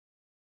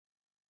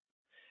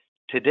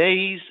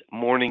Today's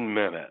Morning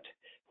Minute.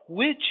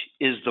 Which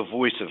is the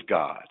voice of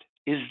God?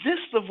 Is this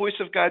the voice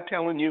of God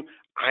telling you,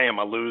 I am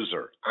a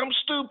loser, I'm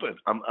stupid,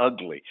 I'm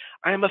ugly,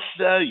 I am a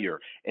failure,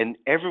 and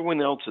everyone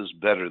else is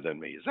better than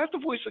me? Is that the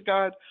voice of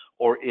God?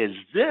 Or is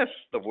this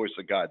the voice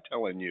of God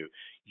telling you,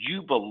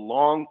 you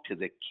belong to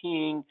the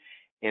King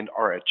and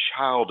are a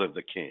child of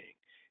the King?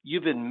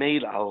 You've been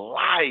made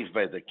alive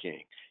by the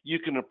King. You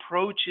can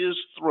approach his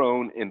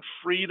throne in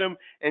freedom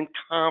and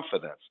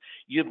confidence.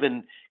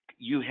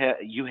 You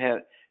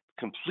have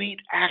complete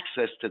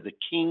access to the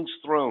King's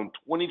throne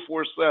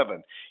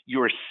 24/7.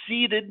 You're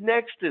seated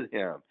next to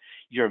him.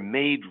 You're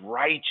made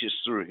righteous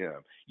through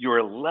him.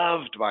 You're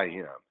loved by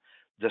him.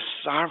 The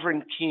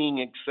sovereign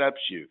King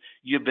accepts you.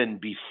 You've been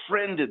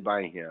befriended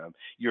by him.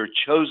 You're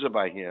chosen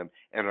by him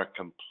and are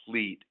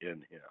complete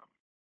in him.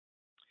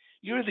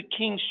 You're the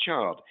King's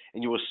child,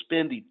 and you will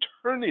spend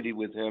eternity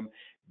with him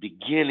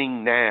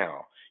beginning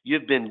now.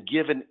 You've been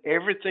given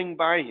everything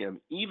by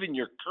him, even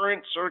your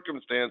current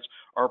circumstance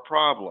or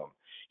problem.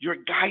 You're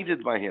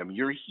guided by him.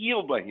 You're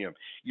healed by him.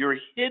 You're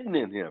hidden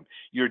in him.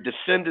 You're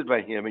defended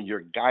by him, and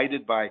you're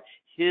guided by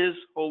his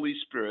Holy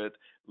Spirit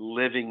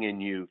living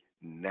in you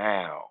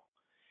now.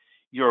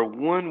 You're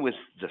one with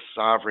the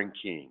sovereign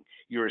King.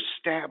 You're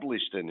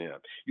established in him.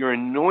 You're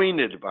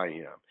anointed by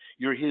him.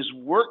 You're his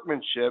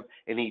workmanship,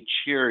 and he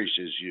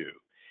cherishes you.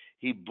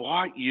 He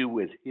bought you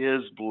with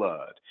his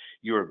blood.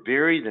 You're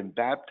buried and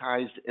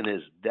baptized in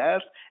his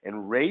death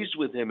and raised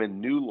with him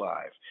in new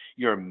life.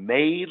 You're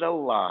made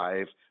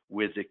alive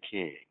with the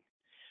King.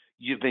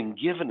 You've been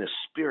given a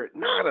spirit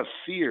not of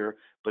fear,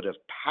 but of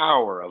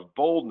power, of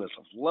boldness,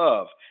 of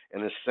love,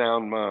 and a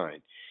sound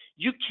mind.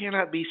 You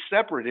cannot be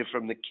separated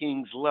from the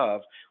King's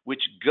love,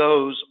 which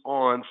goes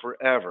on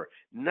forever.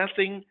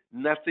 Nothing,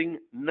 nothing,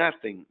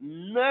 nothing,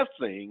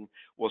 nothing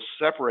will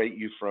separate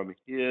you from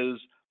his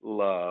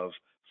love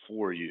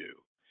for you.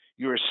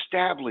 You're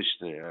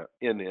established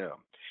in him.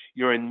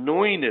 You're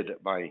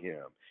anointed by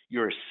him.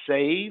 You're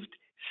saved,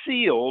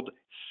 sealed,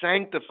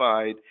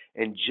 sanctified,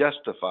 and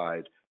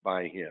justified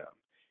by him.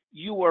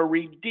 You are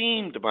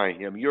redeemed by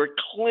him. You're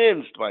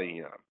cleansed by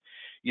him.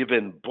 You've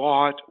been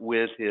bought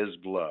with his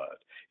blood.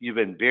 You've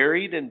been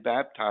buried and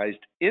baptized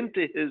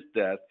into his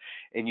death,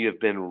 and you have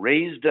been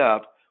raised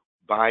up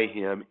by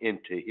him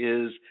into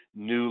his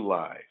new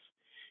life.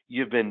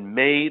 You've been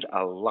made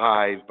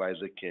alive by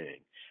the King.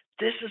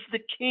 This is the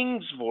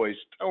King's voice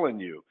telling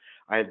you,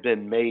 I have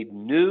been made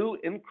new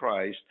in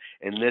Christ,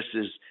 and this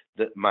is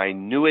my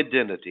new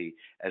identity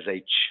as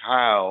a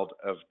child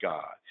of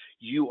God.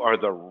 You are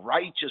the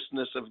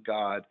righteousness of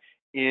God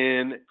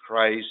in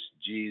Christ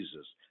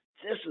Jesus.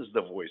 This is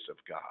the voice of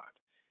God.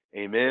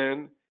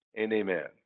 Amen and amen.